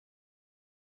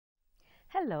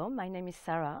Hello, my name is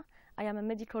Sarah. I am a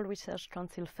Medical Research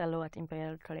Council Fellow at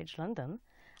Imperial College London.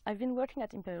 I've been working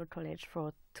at Imperial College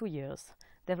for 2 years,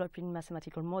 developing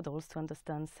mathematical models to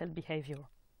understand cell behavior.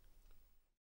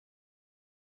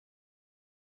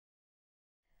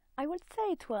 I would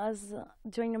say it was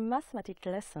during a mathematics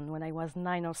lesson when I was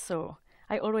 9 or so.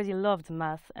 I already loved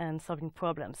math and solving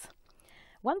problems.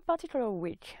 One particular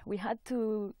week, we had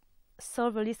to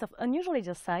solve a list of unusual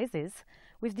exercises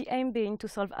with the aim being to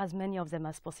solve as many of them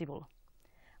as possible.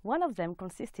 One of them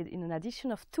consisted in an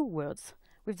addition of 2 words,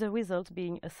 with the result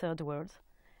being a third word,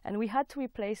 and we had to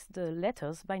replace the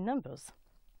letters by numbers.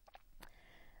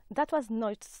 That was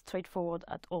not straightforward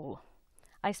at all.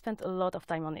 I spent a lot of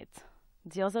time on it.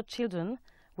 The other children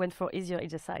went for easier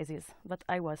exercises, but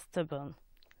I was stubborn.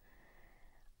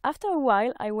 After a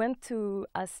while, I went to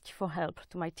ask for help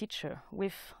to my teacher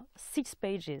with 6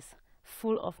 pages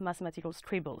full of mathematical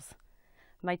scribbles.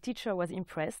 My teacher was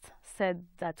impressed, said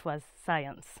that was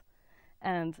science,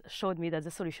 and showed me that the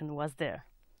solution was there.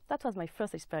 That was my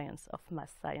first experience of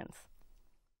math science.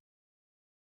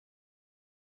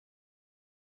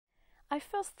 I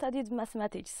first studied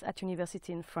mathematics at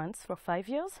university in France for 5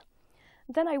 years.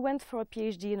 Then I went for a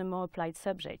PhD in a more applied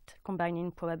subject,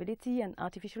 combining probability and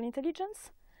artificial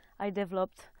intelligence. I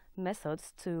developed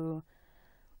methods to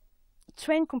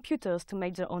train computers to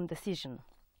make their own decision.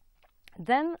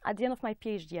 Then, at the end of my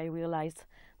PhD, I realized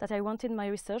that I wanted my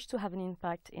research to have an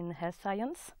impact in health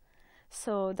science.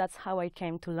 So that's how I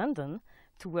came to London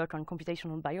to work on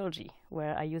computational biology,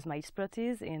 where I use my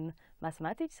expertise in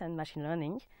mathematics and machine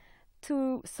learning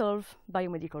to solve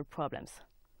biomedical problems.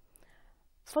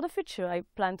 For the future, I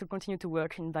plan to continue to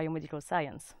work in biomedical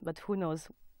science, but who knows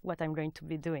what I'm going to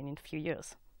be doing in a few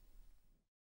years.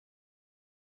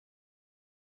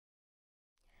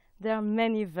 There are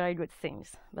many very good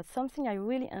things, but something I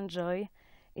really enjoy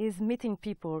is meeting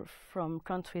people from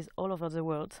countries all over the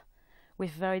world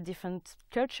with very different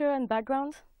culture and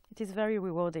background. It is very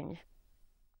rewarding.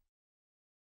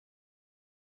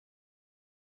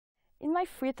 In my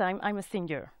free time, I'm a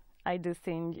singer. I do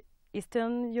sing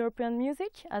Eastern European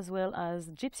music as well as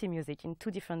gypsy music in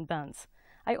 2 different bands.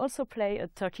 I also play a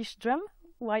Turkish drum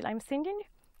while I'm singing.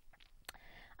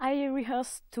 I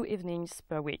rehearse 2 evenings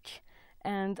per week,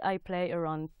 and I play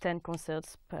around 10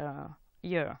 concerts per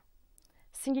year.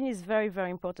 Singing is very,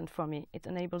 very important for me. It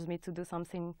enables me to do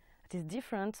something that is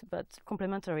different but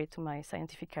complementary to my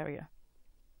scientific career.